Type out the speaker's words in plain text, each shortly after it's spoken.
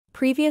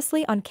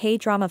Previously on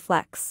Kdrama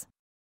Flex.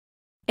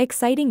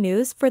 Exciting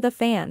news for the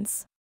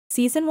fans.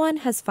 Season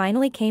 1 has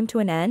finally came to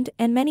an end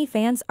and many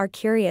fans are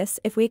curious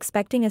if we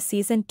expecting a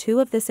season 2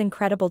 of this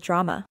incredible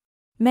drama.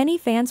 Many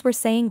fans were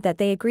saying that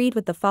they agreed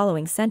with the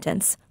following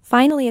sentence: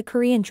 finally a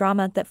Korean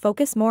drama that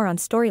focus more on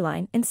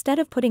storyline instead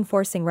of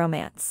forcing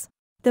romance.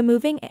 The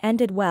moving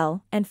ended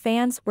well and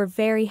fans were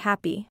very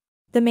happy.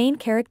 The main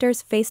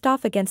characters faced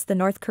off against the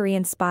North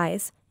Korean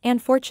spies,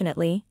 and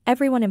fortunately,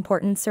 everyone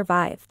important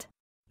survived.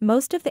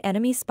 Most of the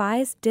enemy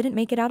spies didn't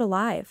make it out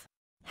alive.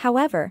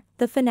 However,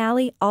 the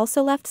finale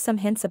also left some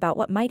hints about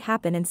what might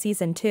happen in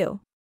season 2.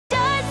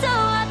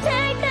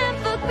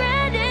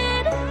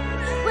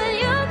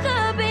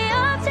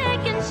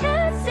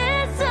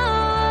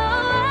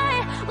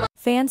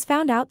 Fans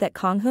found out that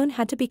Kong-hoon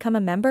had to become a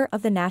member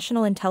of the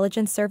National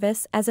Intelligence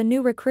Service as a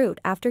new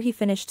recruit after he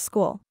finished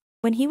school.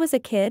 When he was a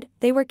kid,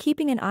 they were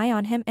keeping an eye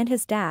on him and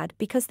his dad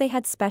because they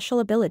had special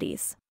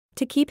abilities.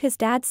 To keep his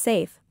dad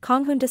safe,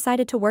 Kong-hoon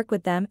decided to work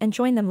with them and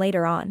join them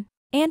later on.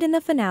 And in the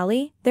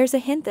finale, there's a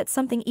hint that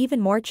something even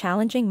more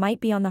challenging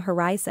might be on the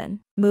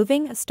horizon.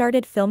 Moving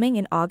started filming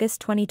in August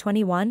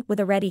 2021 with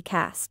a ready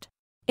cast.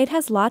 It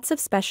has lots of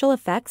special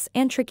effects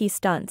and tricky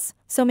stunts,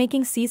 so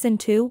making season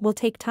 2 will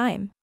take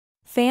time.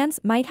 Fans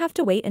might have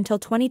to wait until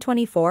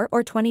 2024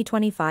 or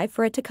 2025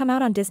 for it to come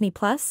out on Disney+,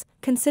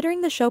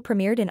 considering the show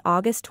premiered in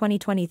August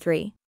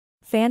 2023.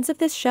 Fans of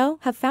this show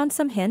have found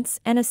some hints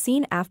and a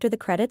scene after the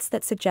credits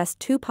that suggest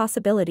 2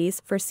 possibilities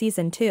for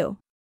season 2.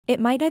 It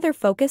might either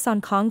focus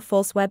on Kong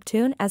Ful's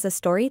webtoon as a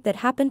story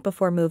that happened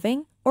before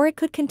moving, or it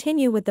could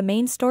continue with the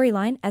main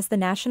storyline as the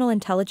National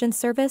Intelligence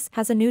Service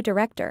has a new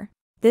director.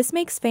 This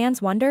makes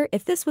fans wonder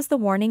if this was the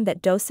warning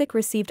that Do-sik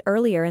received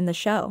earlier in the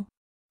show.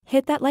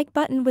 Hit that like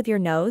button with your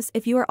nose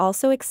if you are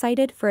also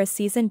excited for a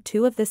season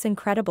 2 of this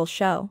incredible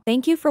show.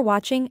 Thank you for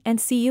watching and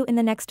see you in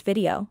the next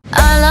video.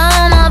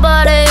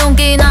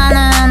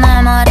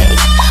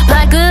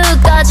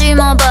 발끝까지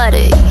뭐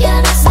버리